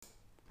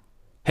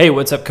Hey,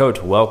 what's up,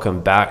 coach?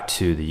 Welcome back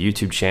to the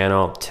YouTube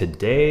channel.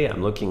 Today,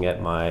 I'm looking at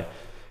my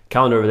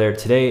calendar over there.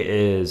 Today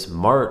is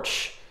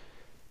March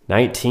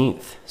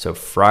 19th. So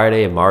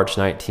Friday, March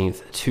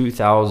 19th,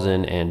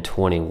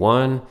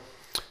 2021.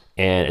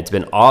 And it's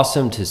been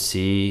awesome to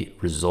see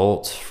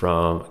results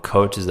from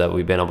coaches that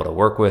we've been able to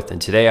work with.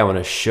 And today I want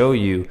to show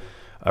you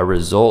a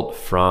result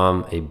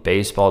from a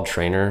baseball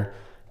trainer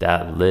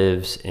that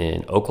lives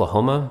in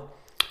Oklahoma.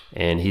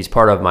 And he's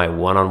part of my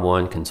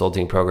one-on-one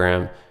consulting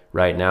program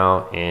right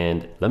now,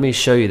 and let me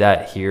show you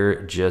that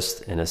here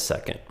just in a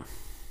second.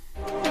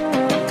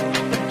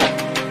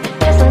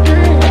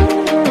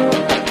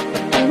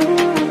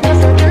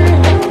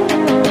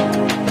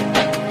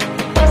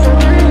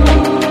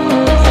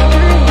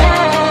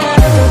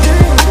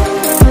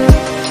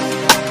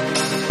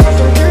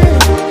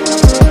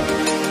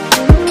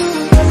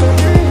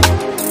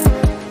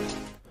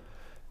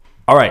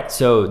 All right,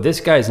 so this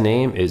guy's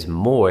name is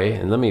Moy,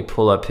 and let me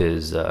pull up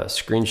his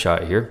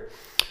screenshot here.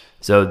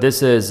 So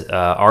this is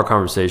our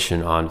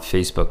conversation on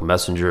Facebook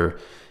Messenger.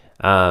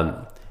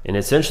 And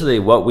essentially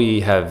what we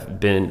have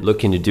been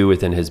looking to do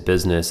within his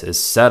business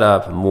is set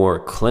up more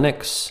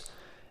clinics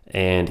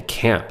and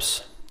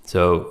camps.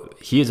 So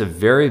he is a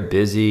very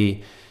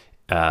busy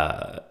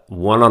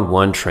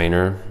one-on-one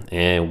trainer,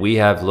 and we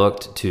have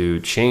looked to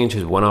change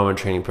his one-on-one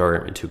training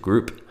program into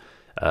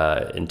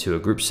a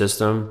group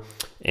system.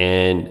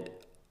 And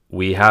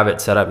we have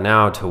it set up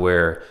now to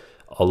where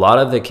a lot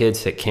of the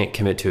kids that can't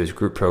commit to his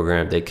group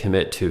program, they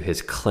commit to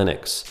his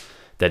clinics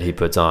that he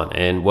puts on.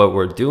 And what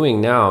we're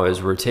doing now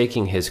is we're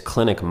taking his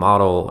clinic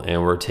model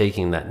and we're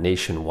taking that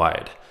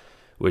nationwide,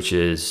 which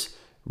is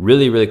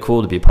really, really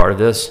cool to be part of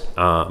this.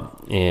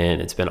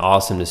 And it's been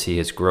awesome to see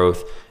his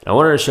growth. And I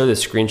wanted to show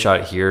this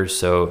screenshot here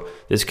so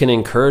this can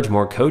encourage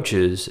more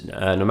coaches,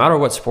 no matter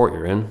what sport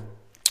you're in,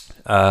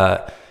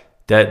 that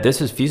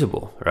this is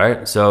feasible,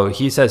 right? So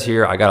he says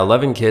here, I got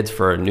 11 kids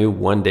for a new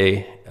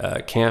one-day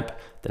camp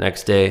the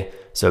next day.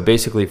 So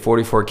basically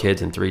 44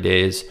 kids in 3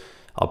 days.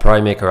 I'll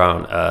probably make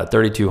around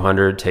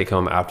 3,200 take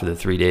home after the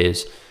 3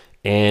 days.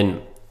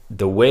 And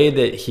the way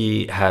that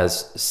he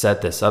has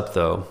set this up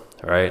though,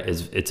 right,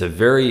 is it's a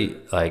very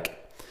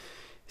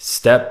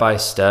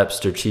step-by-step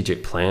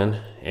strategic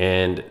plan.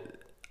 And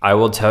I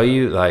will tell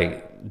you,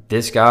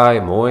 this guy,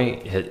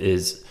 Moy,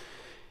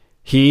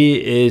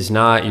 he is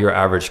not your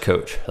average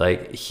coach.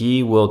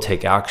 He will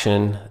take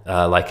action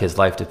like his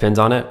life depends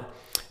on it.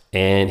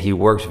 And he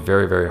works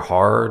very, very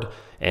hard,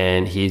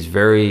 and he's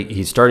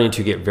starting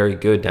to get very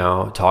good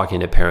now talking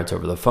to parents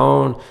over the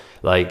phone,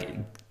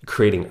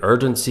 creating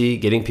urgency,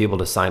 getting people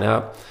to sign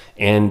up.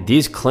 And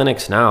these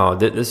clinics now,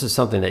 this is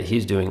something that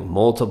he's doing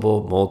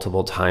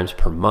multiple times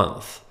per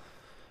month.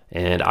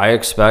 And I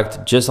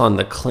expect just on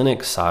the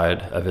clinic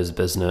side of his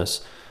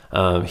business,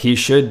 he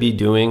should be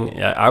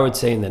doing, I would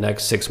say in the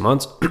next 6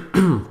 months,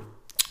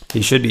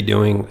 he should be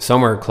doing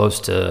somewhere close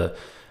to,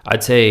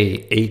 I'd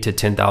say $8,000 to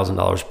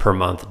 $10,000 per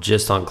month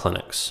just on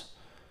clinics,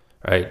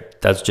 right?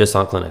 That's just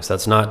on clinics.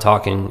 That's not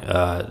talking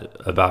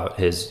about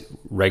his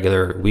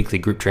regular weekly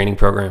group training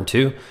program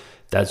too.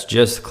 That's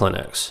just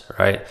clinics,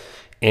 right?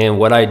 And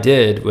what I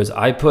did was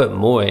I put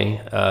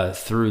Moy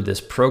through this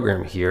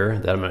program here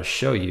that I'm going to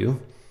show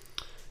you.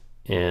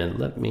 And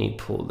let me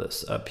pull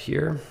this up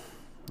here.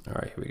 All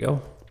right, here we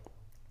go.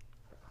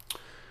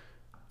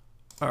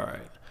 All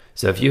right.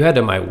 So if you head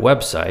to my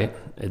website,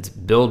 it's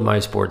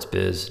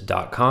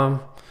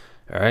buildmysportsbiz.com.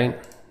 All right.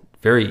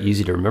 Very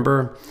easy to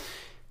remember.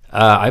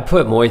 I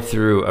put Moy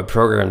through a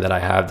program that I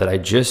have that I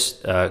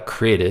just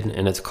created,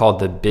 and it's called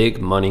the Big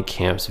Money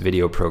Camps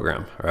video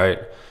program. Right.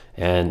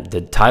 And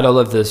the title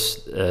of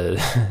this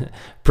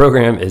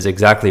program is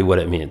exactly what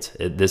it means.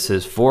 This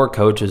is for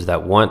coaches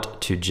that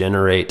want to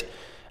generate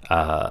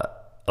a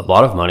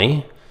lot of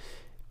money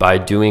by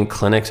doing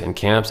clinics and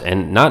camps,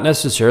 and not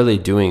necessarily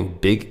doing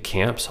big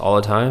camps all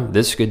the time.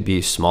 This could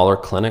be smaller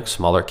clinics,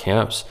 smaller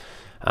camps.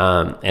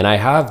 And I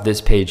have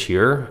this page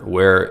here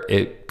where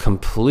it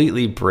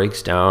completely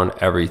breaks down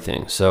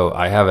everything. So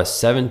I have a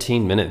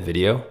 17-minute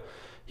video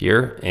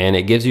here, and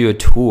it gives you a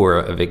tour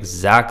of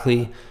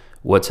exactly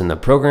what's in the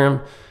program.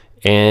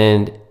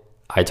 And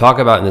I talk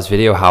about in this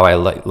video how I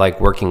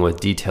like working with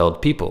detailed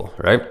people,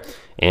 right?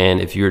 And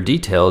if you're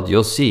detailed,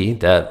 you'll see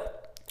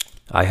that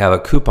I have a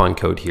coupon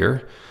code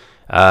here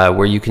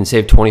where you can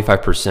save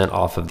 25%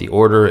 off of the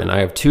order. And I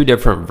have two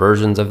different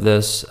versions of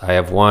this. I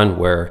have one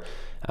where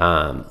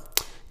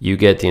you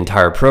get the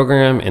entire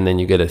program and then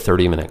you get a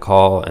 30-minute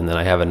call. And then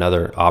I have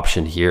another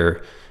option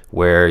here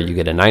where you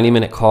get a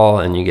 90-minute call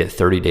and you get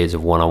 30 days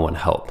of one-on-one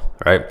help,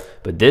 right?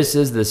 But this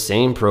is the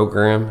same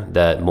program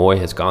that Moy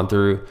has gone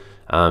through.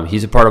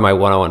 He's a part of my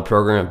one-on-one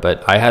program,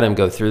 but I had him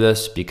go through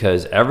this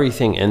because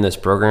everything in this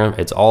program,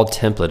 it's all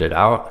templated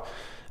out.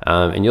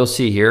 And you'll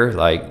see here,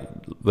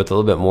 with a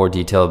little bit more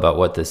detail about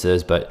what this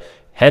is, but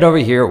head over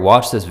here,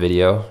 watch this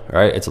video,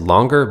 right? It's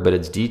longer, but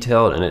it's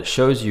detailed, and it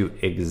shows you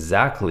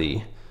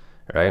exactly,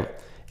 right?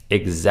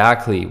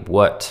 Exactly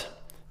what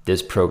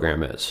this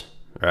program is,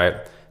 right?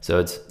 So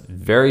it's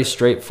very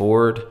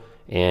straightforward.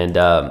 And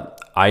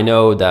I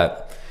know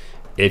that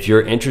if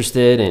you're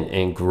interested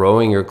in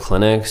growing your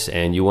clinics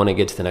and you want to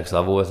get to the next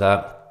level with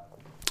that,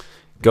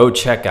 go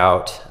check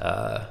out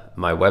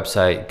my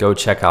website. Go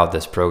check out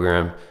this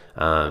program.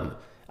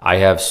 I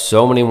have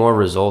so many more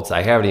results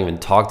I haven't even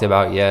talked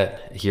about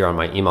yet here on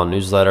my email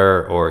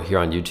newsletter or here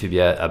on YouTube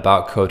yet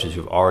about coaches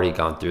who've already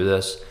gone through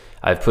this.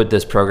 I've put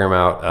this program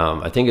out,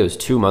 I think it was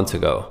 2 months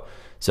ago.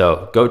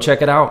 So go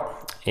check it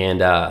out.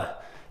 And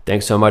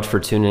thanks so much for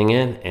tuning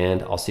in,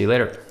 and I'll see you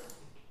later.